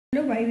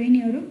Hello भाइ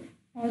बहिनीहरु,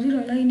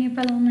 हजुरहरुलाई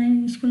Nepal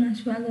online स्कुलमा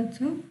स्वागत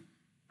छ।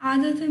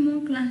 आज चाहिँ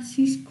म क्लास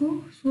 6 को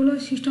सोलर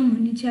सिस्टम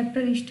भन्ने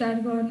च्याप्टर स्टार्ट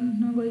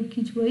गर्न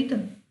गएकी छु है त।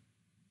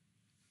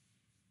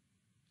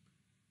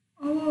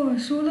 अब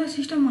सोलर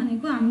सिस्टम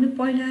भनेको हामीले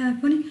पहिला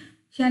पनि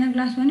सानो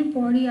क्लासमा पनि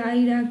पढि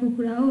आइरहेको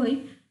कुरा हो है।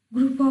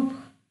 ग्रुप अफ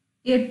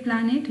 8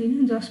 प्लानेट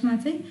हैन, जसमा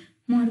चाहिँ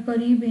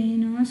मर्करी,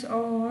 भेनस,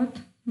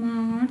 अर्थ,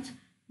 मार्स,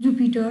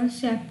 जुपिटर,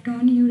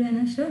 स्याटर्न,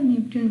 युरेनस र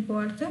नेप्ट्युन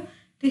पर्छ।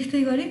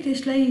 त्यस्तै गरी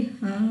त्यसलाई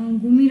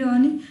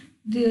घुमिरहने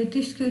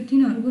त्यसको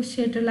तिनीहरुको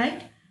सैटेलाइट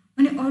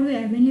अनि अरु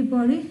हेभेनली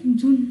बडी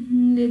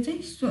जुनले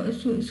चाहिँ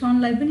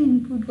सनलाई पनि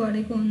इन्क्लुड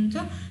गरेको हुन्छ,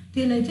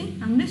 त्यसलाई चाहिँ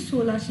हामीले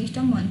सोलर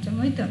सिस्टम भन्छौं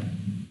है त।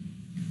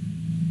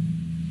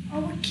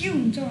 अब के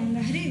हुन्छ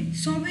भन्दाखेरि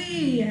सबै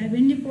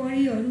हेभेनली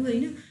बडीहरु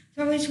हैन,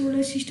 सबै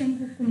सोलर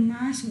सिस्टमको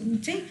मासहरु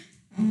चाहिँ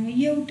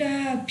एउटा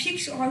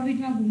फिक्स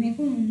अर्बिटमा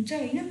घुमेको हुन्छ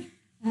हैन,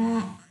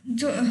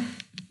 जो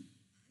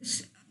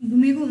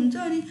घुमेको हुन्छ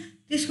अनि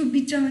त्यसको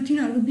बीचमा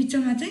तिनीहरुको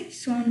बीचमा चाहिँ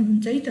सन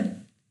हुन्छ है त।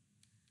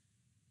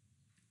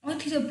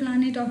 Earth is a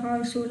planet of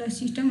our solar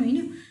system हैन।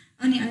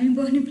 अनि हामी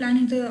बस्ने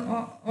प्लानेट त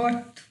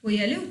अर्थ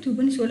भइहाल्यो, त्यो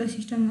पनि सोलर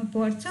सिस्टममा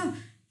पर्छ।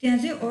 त्यहाँ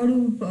चाहिँ अरु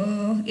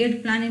 8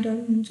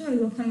 प्लानेटहरु हुन्छ, यो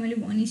भर्खर मैले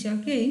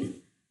भनिसके हैन।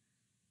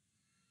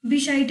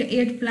 Beside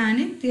 8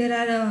 planets, there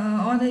are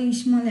other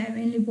small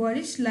heavenly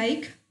bodies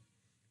like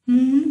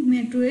moon,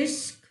 meteors,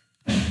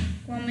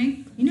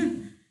 comet हैन।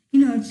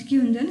 यिनीहरु चाहिँ के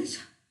हुन्छन्,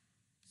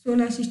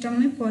 सोलर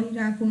सिस्टममै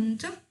परिरहेको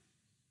हुन्छ।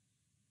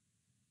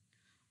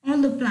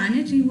 All the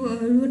planets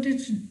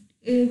rotate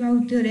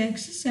about their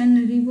axis and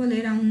revolve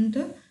around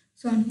the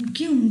sun.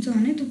 के हुन्छ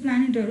भने त्यो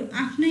प्लानेटहरु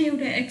आफ्नै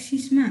एउटा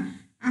एक्सिसमा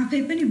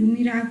आफै पनि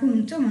घुमिरहेको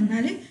हुन्छ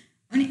भन्नाले,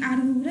 अनि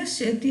अर्को कुरा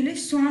त्यसले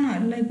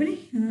सनहरुलाई पनि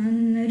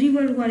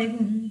रिभल्भ गरेको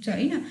हुन्छ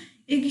हैन।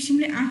 एक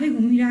किसिमले आफै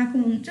घुमिरहेको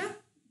हुन्छ,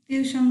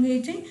 त्यो सँगै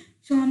चाहिँ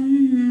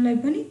सनलाई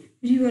पनि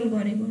रिभल्भ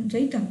गरेको हुन्छ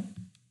है त।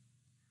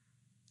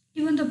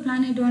 Even the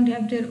planet don't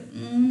have their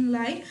own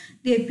light,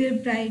 they appear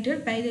brighter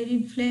by the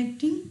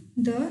reflecting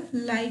the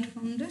light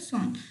from the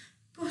sun.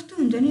 कस्तो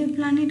हुन्छ नि, यो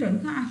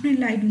प्लानेटहरुको आफ्नै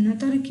लाइट हुन,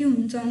 तर के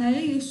हुन्छ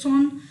भन्नाले यो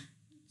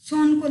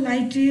सनको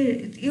लाइट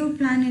यो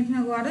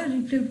प्लानेटमा गएर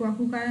रिफ्लेक्ट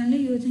भएको कारणले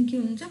यो चाहिँ के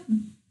हुन्छ,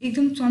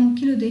 एकदम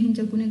चम्किलो देखिन्छ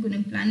कुनै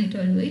कुनै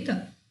प्लानेटहरु है त।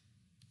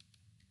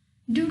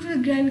 Due to the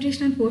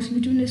gravitational force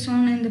between the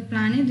sun and the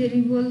planet, they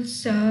revolve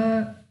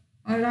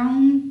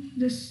around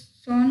the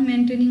sun,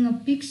 maintaining a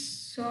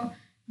fixed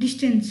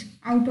distance.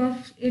 Out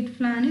of 8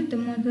 planets, the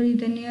Mercury is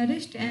the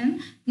nearest and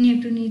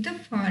Neptune is the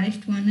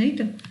farthest one है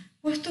त।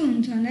 कस्तो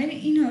हुन्छ भन्दाखेरि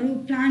यिनीहरु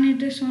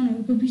planet र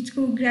सनहरुको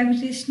बीचको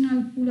gravitational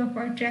pool of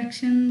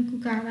अट्र्याक्सनको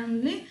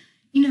कारणले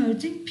यिनीहरु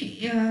चाहिँ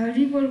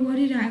revolve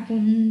गरिरहेको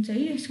हुन्छ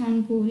है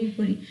सनको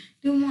वरिपरि।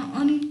 त्यो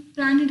अनि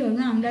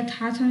प्लानेटहरुमा हामीलाई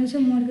थाहा छ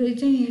मर्करी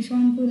चाहिँ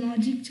सनको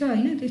नजिक छ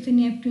हैन, त्यस्तै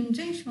नेप्ट्युन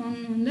चाहिँ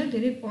सनभन्दा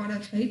धेरै पर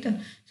छ है त।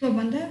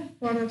 सबभन्दा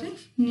पर चाहिँ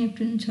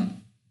नेप्ट्युन छ।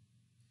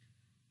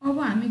 अब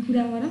हामी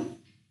कुरा गरौँ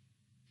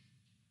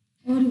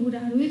अरु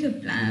कुराहरु है त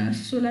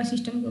सोलर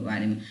सिस्टमको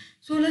बारेमा।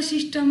 सोलर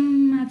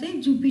सिस्टममा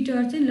चाहिँ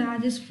जुपिटर चाहिँ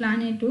लार्जेस्ट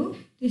प्लानेट हो,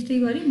 त्यस्तै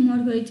गरी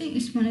मर्करी चाहिँ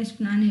स्मलेस्ट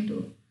प्लानेट हो,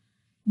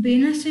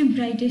 भेनस चाहिँ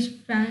ब्राइटेस्ट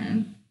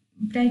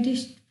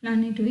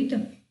प्लानेट हो है त।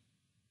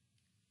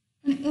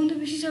 अनि on the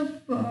basis of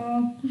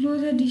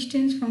closer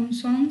distance from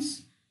suns,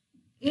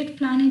 8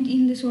 planets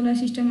in the solar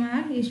system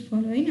are as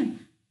follow हैन।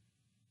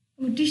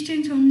 अब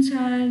डिस्टेन्स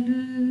अनुसार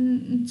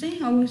चाहिँ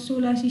अब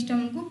सोलर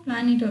सिस्टमको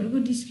प्लानेटहरुको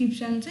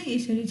डिस्क्रिप्सन चाहिँ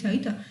यसरी छ है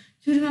त।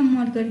 सुरुमा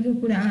मर्करीको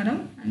कुरा गरौँ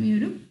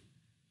हामीहरु।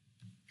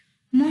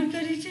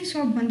 मर्करी चाहिँ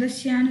सबभन्दा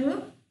सानो र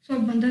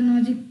सबभन्दा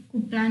नजिकको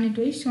प्लानेट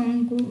हो,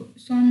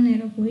 सन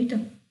हेरको है त।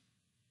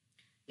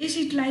 As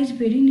it lies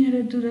very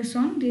near to the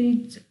sun, there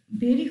is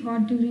very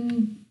hot during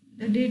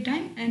the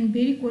daytime and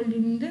very cold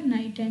during the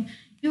night time.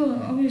 यो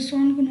अब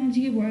सनको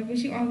नजिकै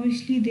भएपछि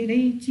obviously धेरै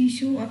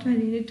चिसो अथवा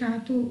धेरै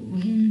तातो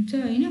हुन्छ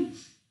हैन।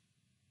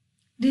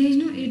 There is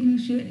no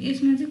atmosphere,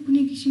 यसमा चाहिँ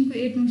कुनै किसिमको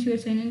एटमोस्फियर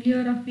छैन,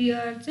 लेयर अफ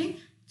एयर चाहिँ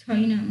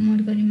छैन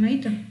मर्करीमा है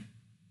त।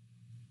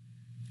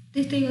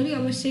 त्यस्तै गरी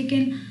अब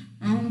सेकेन्ड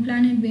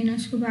प्लानेट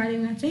भेनसको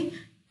बारेमा चाहिँ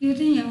यो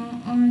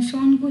चाहिँ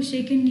सनको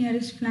सेकेन्ड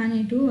नियरेस्ट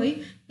प्लानेट हो है।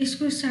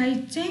 यसको साइज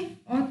चाहिँ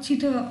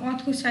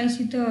अर्थको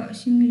साइजसित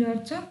सिमिलर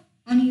छ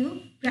अनि यो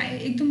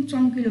एकदम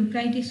चम्किलो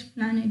ब्राइटेस्ट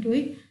प्लानेट हो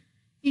है।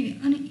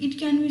 अनि it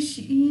can be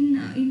seen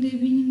in the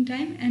evening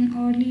time and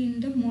early in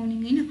the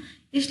morning हैन।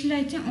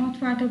 यसलाई चाहिँ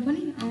अर्थबाट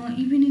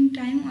पनि इभिनिङ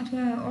टाइम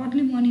अथवा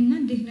अर्ली मर्निङमा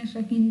देख्न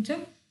सकिन्छ।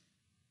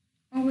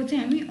 अब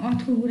चाहिँ हामी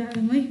अर्थको कुरा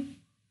गरौँ है।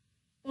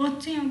 अर्थ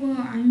चाहिँ अब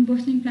हामी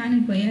बस्ने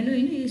प्लानेट भइहाल्यो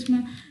हैन। यसमा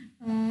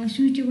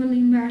सुइटेबल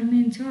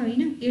इन्भाइरोमेन्ट छ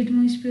हैन,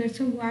 एटमोस्फियर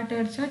छ,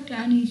 वाटर छ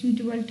अनि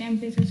सुइटेबल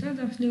टेम्परेचर छ,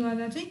 जसले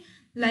गर्दा चाहिँ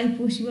लाइफ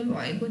पोसिबल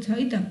भएको छ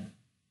है त।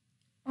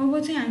 अब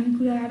चाहिँ हामी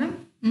कुरा गरौँ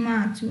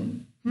मार्स हो।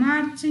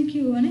 मार्स चाहिँ के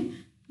हो भने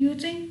यो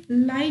चाहिँ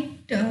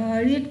light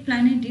red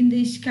planet in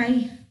the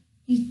sky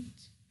is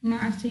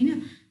Mars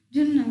हैन।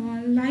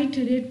 जुन लाइट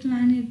रेड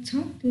प्लानेट छ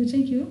त्यो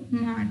चाहिँ के हो,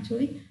 मार्स हो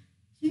है।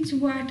 Since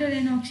water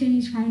and oxygen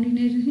is found in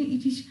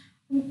it is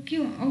के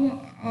अब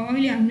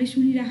अहिले हामीले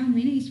सुनिराखौँ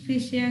होइन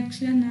स्पेस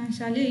एक्स र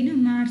नासाले होइन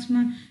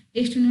मार्समा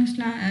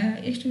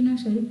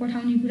एस्ट्रोनट्सहरू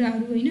पठाउने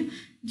कुराहरू होइन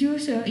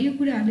जोस यो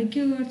कुराहरूले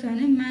के गर्छ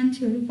भने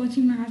मान्छेहरू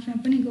पछि मार्समा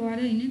पनि गएर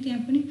होइन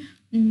त्यहाँ पनि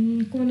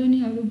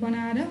कोलोनीहरू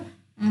बनाएर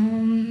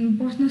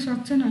बस्न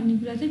सक्छन् भन्ने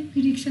कुरा चाहिँ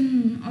प्रिडिक्सन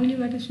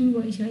अहिलेबाट सुरु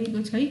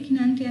भइसकेको छ है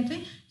किनभने त्यहाँ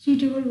चाहिँ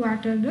सुइटेबल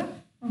वाटर र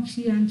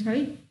अक्सिजन छ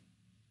है।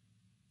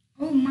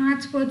 अब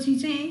मार्च पछि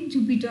चाहिँ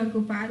जुपिटरको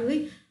पारो है।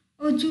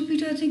 अब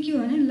जुपिटर चाहिँ के हो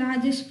भने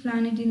largest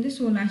planet in the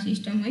solar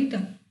system है त।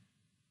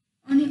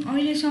 अनि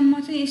अहिलेसम्म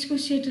चाहिँ यसको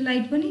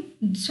सेटेलाइट पनि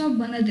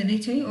सबभन्दा धेरै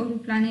छ है अरू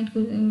प्लानेटको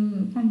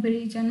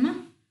कम्पेरिजनमा।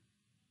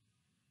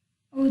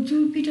 अब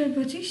जुपिटर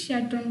पछि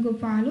स्याटर्नको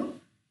पालो।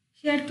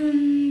 स्याटर्न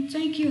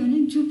चाहिँ के हो भने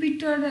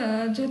जुपिटर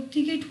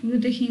जत्तिकै ठुलो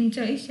देखिन्छ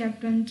है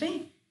स्याटर्न चाहिँ।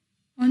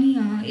 अनि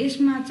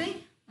यसमा चाहिँ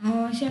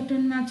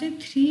स्याटर्नमा चाहिँ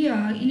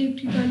 3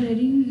 electrical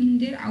ring in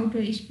their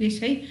outer space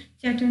है।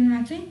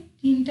 स्याटर्नमा चाहिँ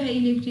 3टा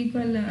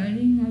इलेक्ट्रिकल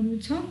रिङहरू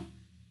छ।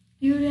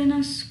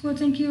 युरेनसको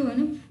चाहिँ के हो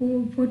भने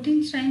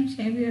 14 times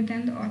heavier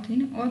then the earth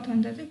होइन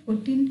अर्थभन्दा चाहिँ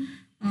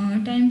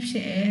 14 टाइम्स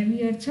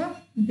हेभियर छ।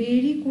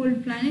 Very cold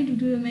planet due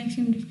to the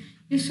maximum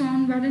यो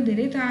सनबाट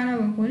धेरै टाढा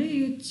भएकोले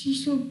यो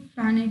चिसो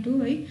प्लानेट हो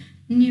है।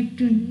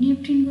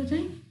 नेप्ट्युनको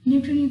चाहिँ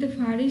नेप्ट्युन is the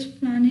forest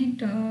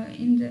planet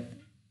in the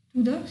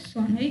two the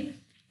सन है।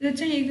 यो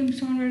चाहिँ एकदम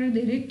सनबाट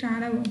धेरै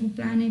टाढा भएको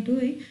प्लानेट हो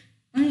है।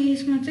 अनि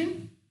यसमा चाहिँ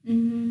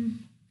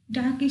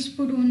dark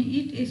spot own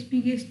it as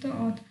big as the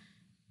earth.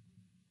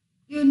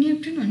 यो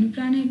नेप्ट्युन भन्ने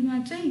प्लानेटमा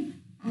चाहिँ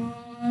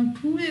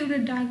ठुलो एउटा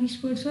डार्क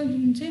स्पट छ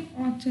जुन चाहिँ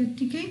अर्थ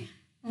जत्तिकै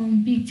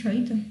बिग छ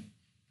है त।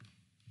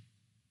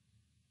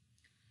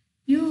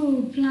 यो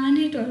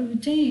प्लानेटहरू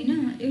चाहिँ होइन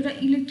एउटा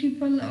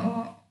इलेक्ट्रिकल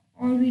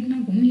अर्बिटमा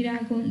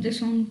घुमिरहेको हुन्छ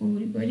सनको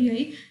वरिपरि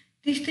है।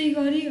 त्यस्तै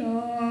गरी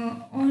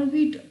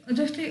अर्बिट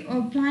जस्तै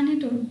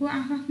प्लानेटहरूको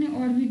आफ्नै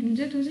अर्बिट हुन्छ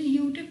त्यो चाहिँ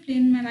एउटै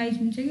प्लेनमा राइज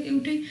हुन्छ कि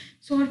एउटै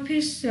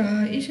सर्फेस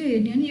यसो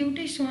हेर्ने भने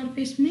एउटै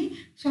सर्फेसमै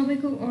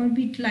सबैको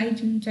अर्बिट लाइज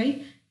हुन्छ है।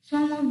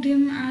 Some of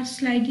them are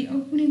slightly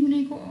अब कुनै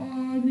कुनैको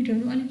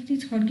अर्बिटहरू अलिकति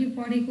छड्के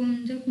परेको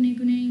हुन्छ कुनै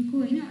कुनैको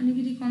होइन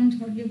अलिकति कम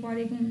छड्के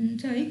परेको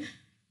हुन्छ है।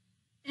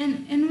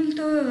 एनुअल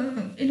त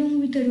along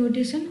with the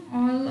rotation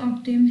all of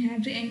them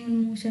have the annual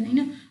motion होइन।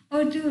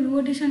 अब त्यो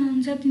रोटेसन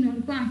अनुसार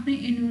तिनीहरूको आफ्नै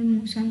एनुअल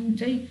मोसन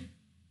हुन्छ है।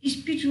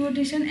 Speed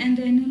rotation and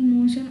the annual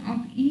motion of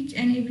each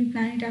and every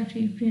planet are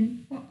different.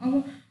 अब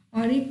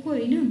हरेकको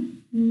होइन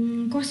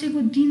कसैको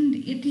दिन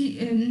यति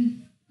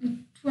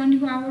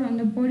 24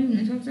 आवरभन्दा बढी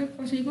हुनसक्छ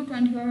कसैको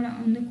 24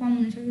 आवरभन्दा कम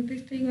हुनसक्छ।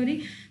 त्यस्तै गरी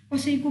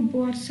कसैको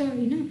वर्ष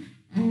होइन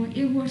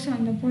 1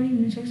 वर्षभन्दा बढी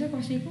हुनसक्छ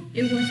कसैको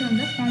 1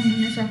 वर्षभन्दा कम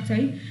हुनसक्छ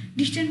है।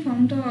 Distance from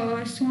the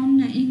sun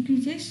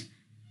increases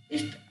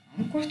यस्तो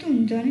कस्तो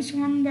हुन्छ भने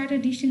सनबाट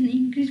डिस्टेन्स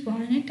इन्क्रिज भयो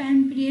भने time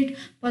period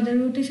for the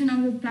rotation of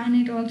the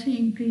planet also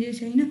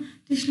increases होइन।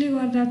 त्यसले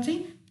गर्दा चाहिँ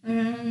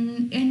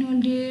एनुअल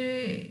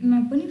डेमा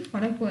पनि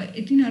फरक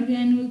भयो तिनीहरूको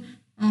एनुअल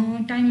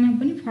टाइममा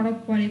पनि फरक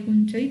परेको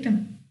हुन्छ है त।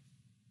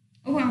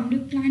 अब हामीले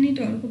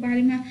प्लानेटहरूको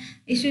बारेमा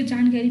यसो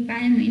जानकारी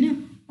पायौँ होइन।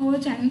 अब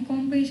चाहिँ हामी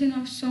comparison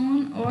of sun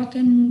earth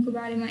and मुनको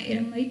बारेमा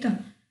हेरौँ है त।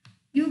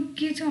 यो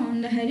के छ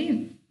भन्दाखेरि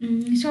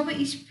सबै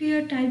स्फियर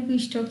टाइपको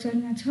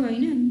स्ट्रक्चरमा छ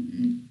होइन।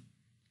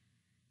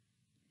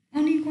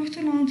 अनि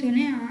कस्तो लगाउँछ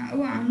भने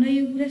अब हामीलाई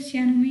यो कुरा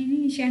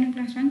सानो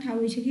क्लासमा पनि थाहा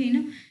भइसक्यो होइन।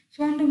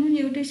 सन र मुन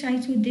एउटै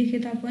साइजको देखे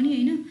तापनि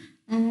होइन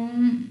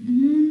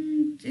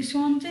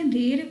सन चाहिँ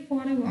धेरै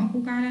पर भएको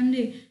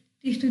कारणले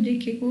त्यस्तो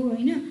देखेको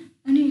होइन।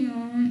 अनि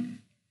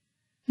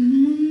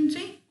मुन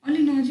चाहिँ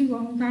अलि नजिक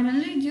भएको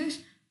कारणले जस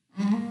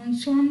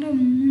सन र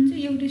मुन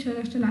चाहिँ एउटै छ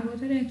जस्तो लाग्यो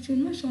तर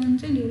एक्चुअलमा सन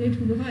चाहिँ धेरै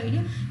ठुलो छ होइन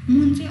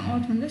मुन चाहिँ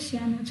अर्थभन्दा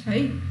सानो छ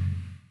है।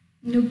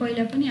 यो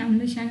पहिला पनि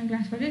हामीलाई सानो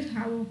क्लासबाटै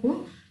थाहा भएको।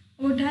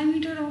 अब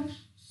डायमिटर अफ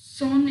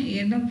सन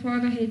हेर्दा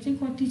पर्दाखेरि चाहिँ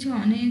कति छ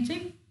भने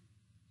चाहिँ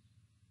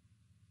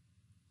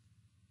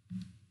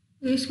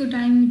यसको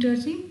डायमिटर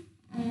चाहिँ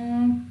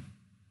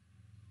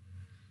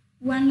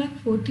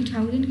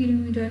 1,40,000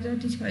 किलोमिटर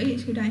जति छ है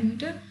यसको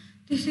डायमिटर।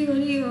 त्यसै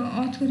गरी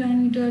अर्थको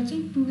डायमिटर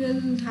चाहिँ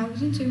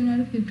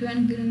 12,751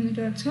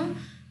 किलोमिटर छ।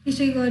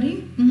 त्यसै गरी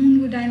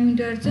मुनको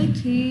डायमिटर चाहिँ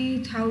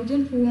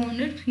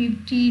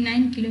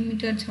 3,459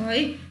 किलोमिटर छ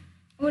है।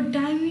 अब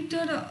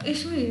डायमिटर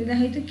यसो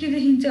हेर्दाखेरि त के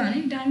देखिन्छ भने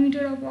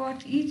diameter of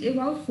earth is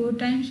about 4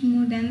 times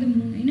more than the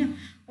moon होइन।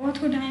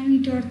 अर्थको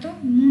डायमिटर त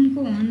मुनको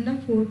भन्दा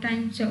 4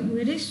 टाइम्स छ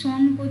वेरे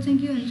सनको चाहिँ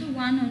के हुन्छ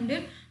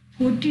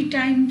 140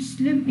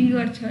 टाइम्सले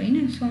बिगर छ होइन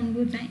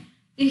सनको चाहिँ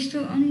यस्तो।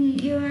 अनि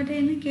योबाट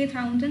होइन के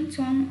थाहा हुन्छ नि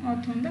सन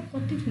अर्थभन्दा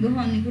कति ठुलो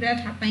भन्ने कुरा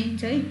थाहा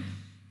पाइन्छ है।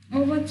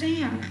 अब चाहिँ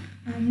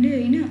हामीले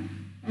होइन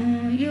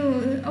यो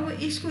अब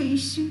यसको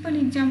सिम्पल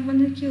इक्जाम्पल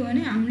चाहिँ के हो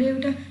भने हामीले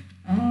एउटा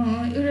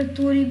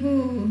तोरीको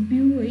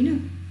बिउ होइन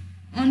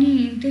अनि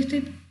त्यस्तै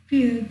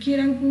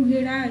केराउको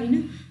गेडा होइन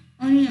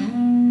अनि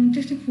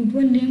त्यस्तै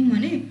फुटबल ल्याउँ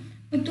भने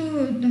त्यो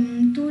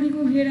तोरीको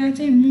गेडा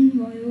चाहिँ मुन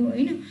भयो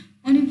होइन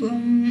अनि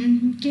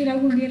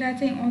केराउको गेडा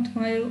चाहिँ अर्थ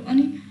भयो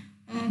अनि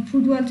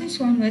फुटबल चाहिँ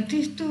सन भयो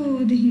त्यस्तो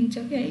देखिन्छ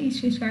क्या है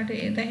स्पेसबाट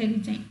हेर्दाखेरि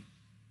चाहिँ।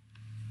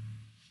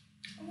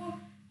 अब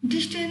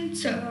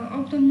distance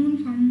of the moon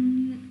from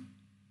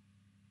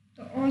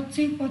अर्थ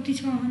चाहिँ कति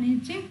छ भने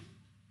चाहिँ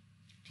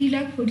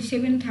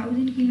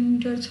 3,47,000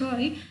 किलोमिटर छ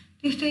है।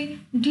 त्यस्तै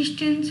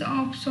distance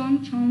of sun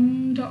from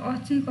the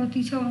earth चाहिँ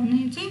कति छ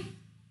भने चाहिँ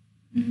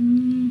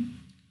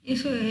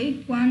यसो है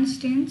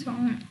 100,000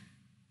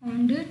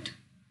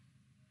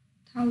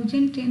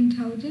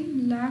 10,000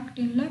 लाख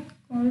 10 लाख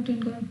करोड 10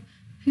 करोड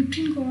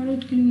 15 करोड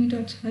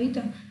किलोमिटर छ है त।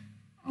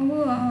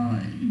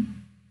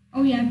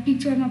 अब यहाँ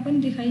पिक्चरमा पनि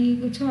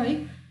देखाइएको छ है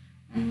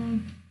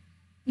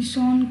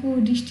सनको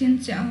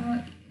डिस्टेन्स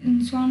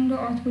सन र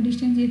अर्थको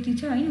डिस्टेन्स यति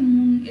छ हैन,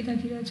 मुन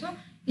यतातिर छ,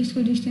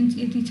 यसको डिस्टेन्स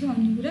यति छ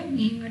भन्ने कुरा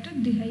यहीँबाट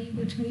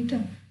देखाइएको छ है त।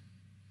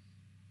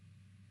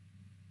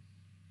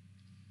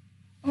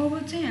 अब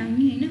चाहिँ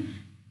हामी हैन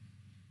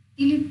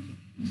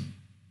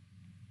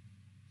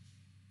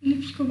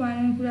इलिप्सको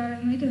बारेमा कुरा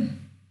गरौँ है त।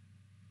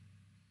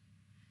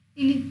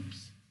 Ellipse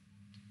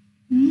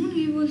moon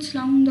रिभल्स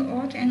round the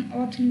earth and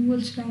earth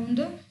रिभल्स round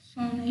the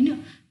सन हैन।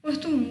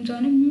 कस्तो हुन्छ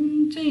भने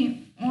मुन चाहिँ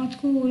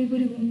अर्थको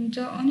वरिपरि घुम्छ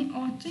अनि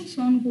अर्थ चाहिँ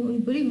सनको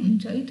वरिपरि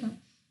घुम्छ है त।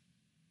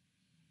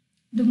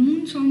 The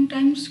moon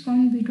sometimes come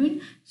between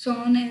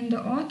sun and the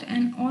earth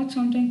and earth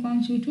sometimes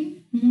comes between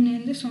moon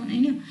and the सन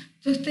हैन।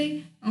 जस्तै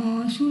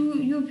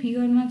सुरु यो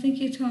फिगरमा चाहिँ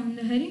के छ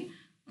भन्दाखेरि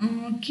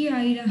के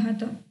आइरह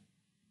त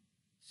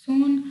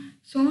सन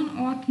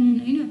अर्थ मुन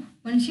हैन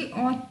भनेपछि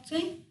अर्थ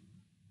चाहिँ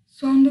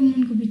सन र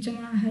मुनको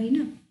बिचमा आए हैन।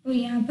 अब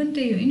यहाँ पनि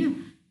त्यही होइन,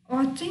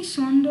 अर्थ चाहिँ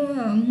सन र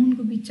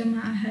मुनको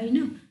बिचमा आए हैन।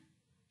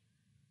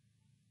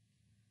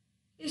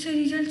 As a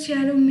result,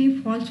 shadow may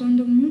fall on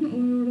the moon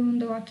or on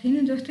the earth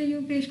हैन। जस्तै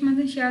यो केसमा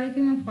चाहिँ shadow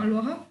केमा fall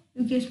भयो,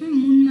 यो केसमा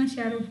मुनमा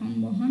shadow fall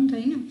भयो नि त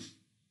हैन।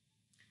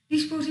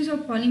 This process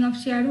of falling of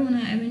shadow on a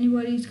heavenly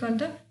body is called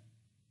the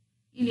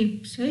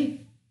ellipse है।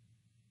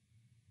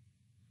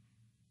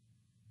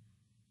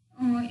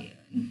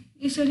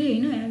 यसरी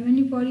हैन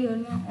हेभेन्ली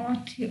बडीहरुमा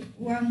अर्थ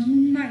वा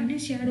मुनमा हैन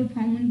shadow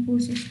फर्म हुने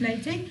प्रोसेसलाई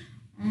चाहिँ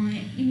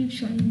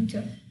ellipse भनिन्छ।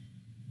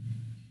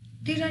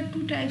 There are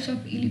two types of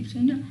ellipse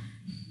हैन।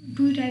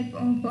 Two type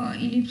of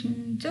ellipse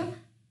हुन्छ,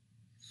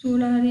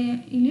 सोलर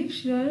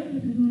ellipse र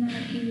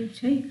lunar ellipse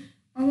है।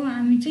 अब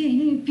हामी चाहिँ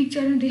हैन यो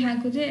पिक्चरमा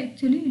देखाएको चाहिँ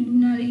एक्चुअली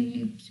lunar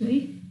ellipse है।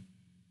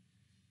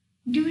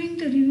 During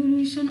the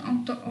revolution of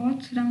the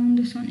earth round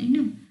the sun हैन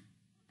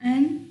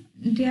and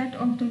that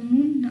of the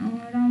moon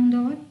around the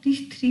earth,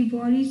 these three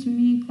bodies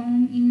may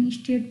come in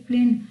straight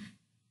plane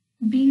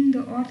being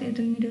the earth at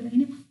the middle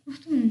हैन।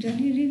 कस्तो हुन्छ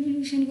भने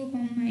रिभोल्युसनको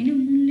क्रममा हैन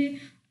मुनले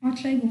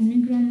अर्थलाई घुम्ने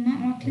क्रममा,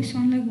 अर्थले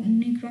सनलाई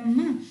घुम्ने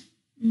क्रममा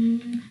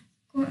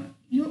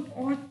यो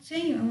अर्थ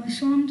चाहिँ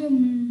सन र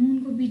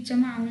मुनको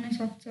बिचमा आउन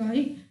सक्छ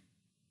है।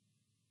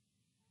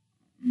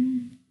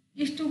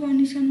 यस्तो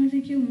कन्डिसनमा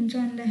चाहिँ के हुन्छ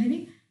भन्दाखेरि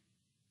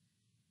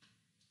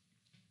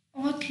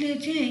अर्थले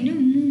चाहिँ हैन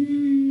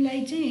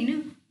मुनलाई चाहिँ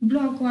हैन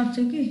ब्लक गर्छ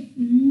के।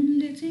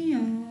 मुनले चाहिँ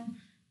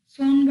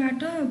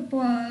सनबाट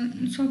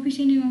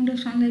सफिसिएन्ट अमाउन्ट अफ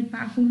सनलाइट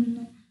पाएको हुन्न।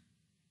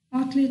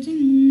 अर्थले चाहिँ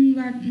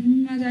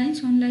मुनमा जाने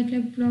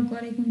सनलाइटलाई ब्लक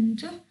गरेको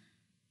हुन्छ।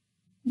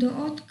 The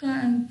earth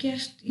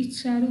cast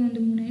it's shadow on the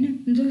moon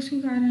हैन। जसको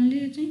कारणले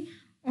चाहिँ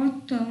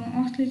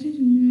अर्थले चाहिँ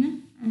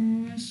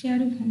मुनमा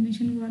स्याडो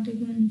फर्मेसन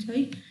गरिदिएको हुन्छ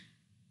है।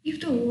 If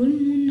the whole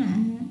moon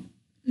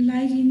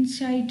lies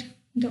inside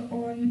the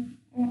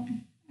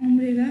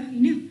umbrella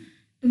हैन,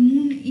 द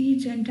मुन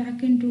इज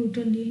डार्केन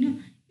टोटल्ली हैन।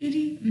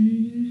 यदि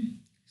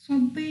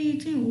सबै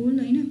चाहिँ होल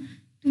हैन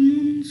त्यो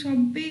मुन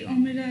सबै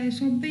अम्ब्रेला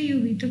सबै यो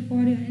भित्र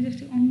पर्यो भने,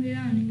 जस्तै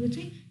अम्ब्रेला भनेको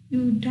चाहिँ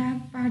यो डार्क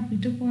पार्ट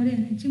भित्र पर्यो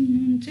भने चाहिँ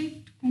मुन चाहिँ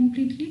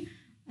कम्प्लिटली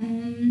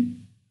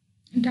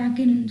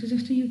डार्केन हुन्छ।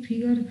 जस्तै यो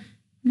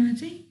फिगरमा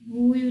चाहिँ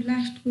हो, यो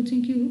लास्टको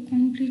चाहिँ के हो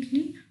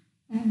कम्प्लिटली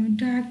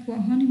डार्क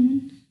भयो नि मुन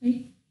है।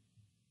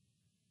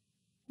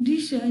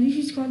 This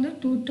is called the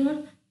total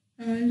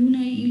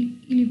lunar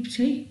ellipse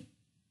है।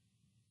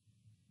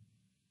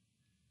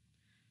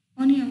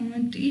 अनि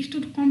यस्तो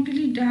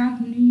कम्प्लिटली डार्क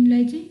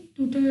हुनेलाई चाहिँ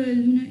टोटल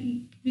लुनार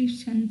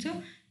इलिप्स भन्छ।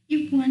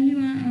 If only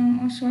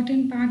a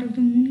certain part of the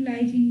moon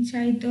lies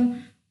inside the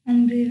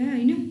umbrella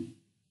हैन,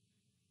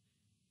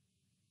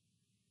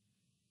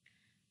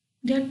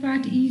 that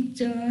part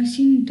is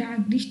seen dark.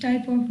 This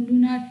type of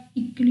lunar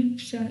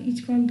eclipse is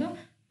called the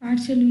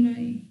partial lunar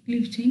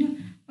eclipse हैन।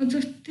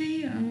 जस्तै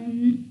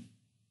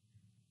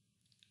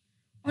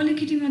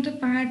अलिकति मात्र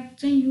part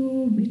चाहिँ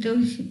यो भित्र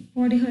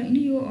पऱ्यो हैन,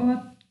 यो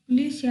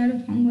अर्थले स्याडो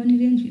फर्म गर्ने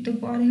रेन्ज भित्र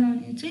पऱ्यो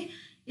भने चाहिँ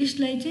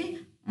यसलाई चाहिँ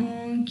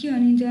के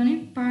भनिन्छ भने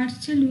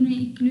पार्शियल लुनार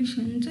इक्लिप्स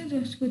भन्छ।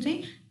 जसको चाहिँ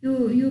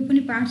यो पनि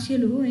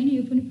पार्शियल हो हैन,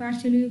 यो पनि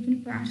पार्शियल हो, यो पनि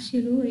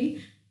पार्शियल हो है।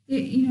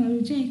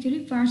 यिनीहरू चाहिँ एक्चुअली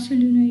पार्शियल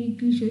लुनार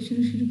इक्लिप्स हो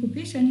सुरुको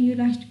फेज, अनि यो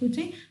लास्टको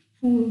चाहिँ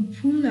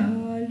फुल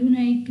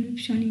लुनार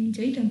इक्लिप्स भनिन्छ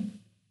है त।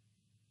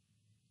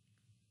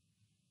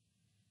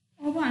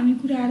 अब हामी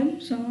कुरा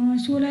गरौँ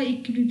सोलर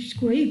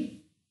इक्लिप्सको है।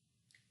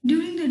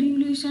 During the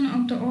revolution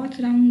of the earth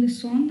round the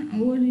sun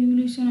or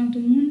revolution of the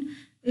moon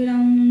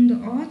around the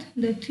earth,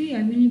 the three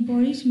heavenly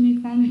bodies may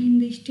come in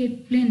the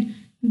straight plane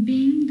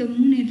being the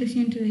moon at the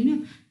center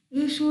हैन।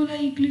 यो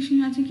solar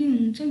इक्लिप्समा चाहिँ के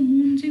हुन्छ,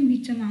 मुन चाहिँ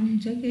बिचमा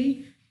आउँछ के।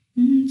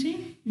 मुन चाहिँ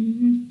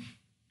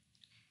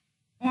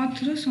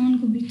अर्थ र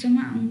सनको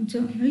बिचमा आउँछ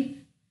है।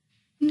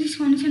 In this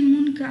condition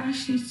moon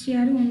caste is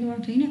shadow on the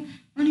earth होइन।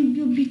 अनि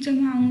यो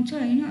बिचमा आउँछ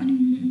होइन। अनि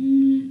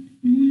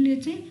मुनले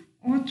चाहिँ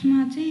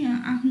अर्थमा चाहिँ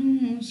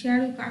आफ्नो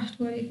स्याडो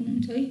कास्ट गरेको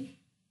हुन्छ है।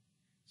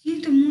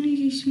 Since the moon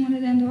is smaller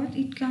than the earth,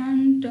 it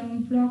can't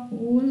block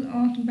whole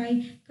earth by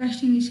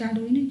casting its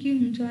shadow होइन। के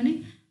हुन्छ भने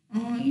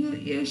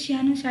यो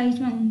सानो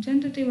साइजमा हुन्छ नि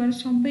त, त्यही भएर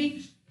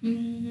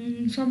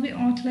सबै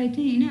अर्थलाई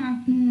चाहिँ होइन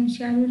आफ्नो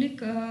स्याडोले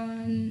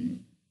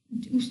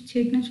उस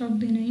छेक्न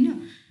सक्दैन होइन।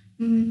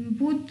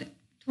 बोथ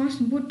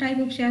टाइप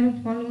अफ स्याडो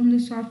फल on the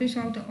surface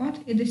of the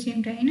earth at the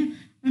same time होइन।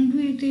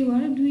 अनि त्यही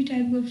भएर दुई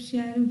टाइप अफ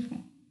स्याडो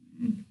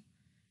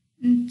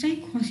चाहिँ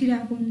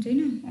खसिरहेको हुन्छ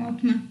होइन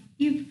अर्थमा।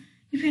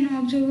 If an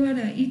observer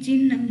is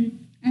in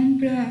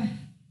umbra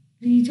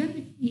region,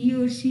 he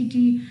or she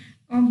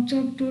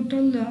observe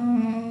total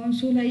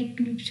solar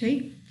eclipse है।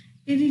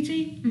 यदि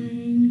चाहिँ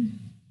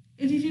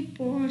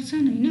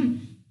पर्सन होइन,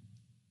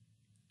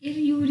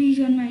 यदि यो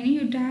रिजनमा होइन,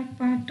 यो डार्क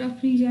पार्ट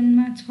अफ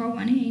रिजनमा छ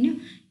भने होइन,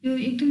 यो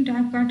एकदम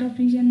डार्क पार्ट अफ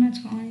रिजनमा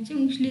छ भने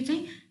चाहिँ उसले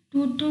चाहिँ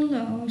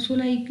टोटल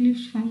सोलर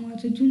इक्लिप्स फर्म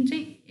गर्छ, जुन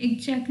चाहिँ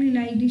एक्ज्याक्टली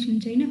लाइक दिस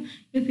हुन्छ होइन।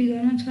 यो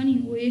फिगरमा छ नि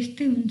हो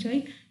यस्तै हुन्छ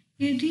है।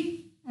 यदि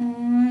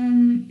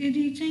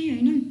चाहिँ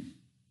होइन,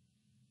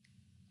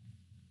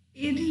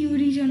 यदि यो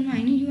रिजनमा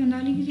होइन, योभन्दा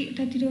अलिकति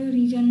यतातिर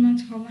रिजनमा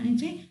छ भने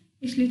चाहिँ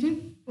यसले चाहिँ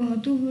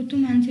त्यो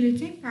मान्छेले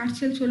चाहिँ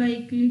पार्शियल सोलर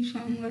इक्लिप्स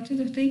फर्म गर्छ।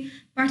 जस्तै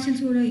पार्शियल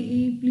सोलर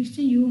इक्लिप्स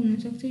चाहिँ यो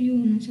हुनसक्छ, यो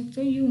हुनसक्छ,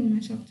 यो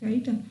हुनसक्छ है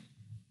त,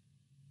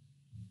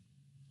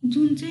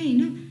 जुन चाहिँ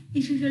होइन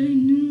स्पेसली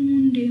न्यू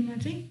मुन डेमा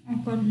चाहिँ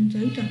अकर हुन्छ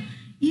है त।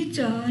 Each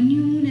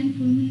new moon and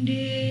full moon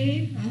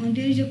day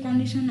there is a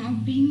condition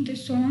of being the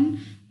sun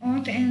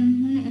earth and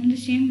moon on the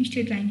same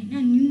state line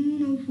होइन। न्यू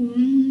मुन और फुल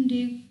मुन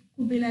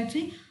डेको बेला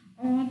चाहिँ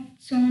अर्थ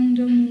सन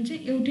र मुन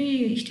चाहिँ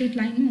एउटै स्टेट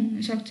लाइनमा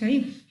हुनसक्छ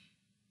है।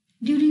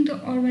 During the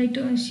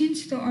orbital,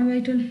 since the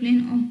orbital plain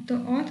of the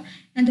earth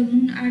and the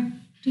moon are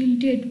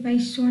tilted by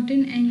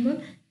certain angle,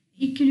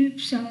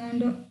 Eclipse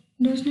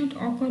does not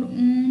occur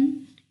own.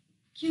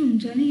 के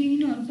हुन्छ भने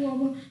यिनीहरूको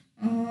अब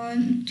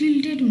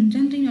टिल्टेड हुन्छ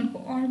नि त, यिनीहरूको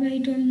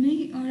अर्बिटल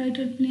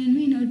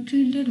प्लेनमै यिनीहरू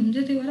टिल्टेड हुन्छ।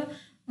 त्यही भएर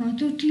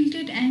त्यो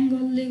टिल्टेड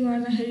एङ्गलले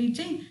गर्दाखेरि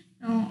चाहिँ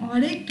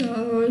हरेक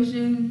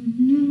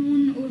न्यू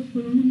मुन और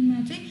फुल मुनमा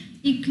चाहिँ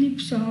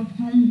इक्लिप्स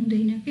फर्म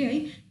हुँदैन कि है।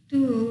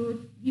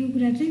 यो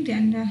कुरा चाहिँ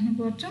ध्यान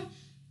राख्नुपर्छ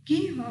कि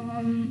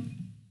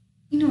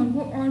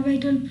यिनीहरूको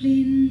अर्बिटल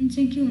प्लेन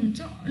चाहिँ के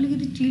हुन्छ,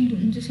 अलिकति टिल्ट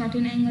हुन्छ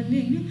सर्टेन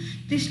एङ्गलले होइन।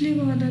 त्यसले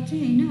गर्दा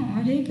चाहिँ होइन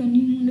हरेक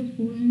न्यू मुन र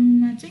फुल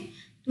मुनमा चाहिँ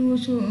त्यो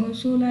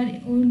सोलर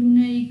और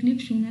लुनर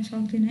इक्लिप्स हुन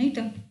सक्दैन है त।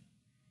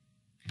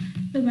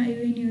 ल भाइ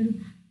बहिनीहरू,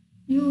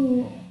 यो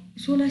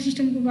सोलर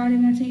सिस्टमको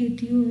बारेमा चाहिँ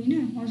यति हो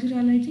होइन।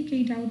 हजुरहरूलाई चाहिँ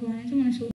केही डाउट भने चाहिँ मलाई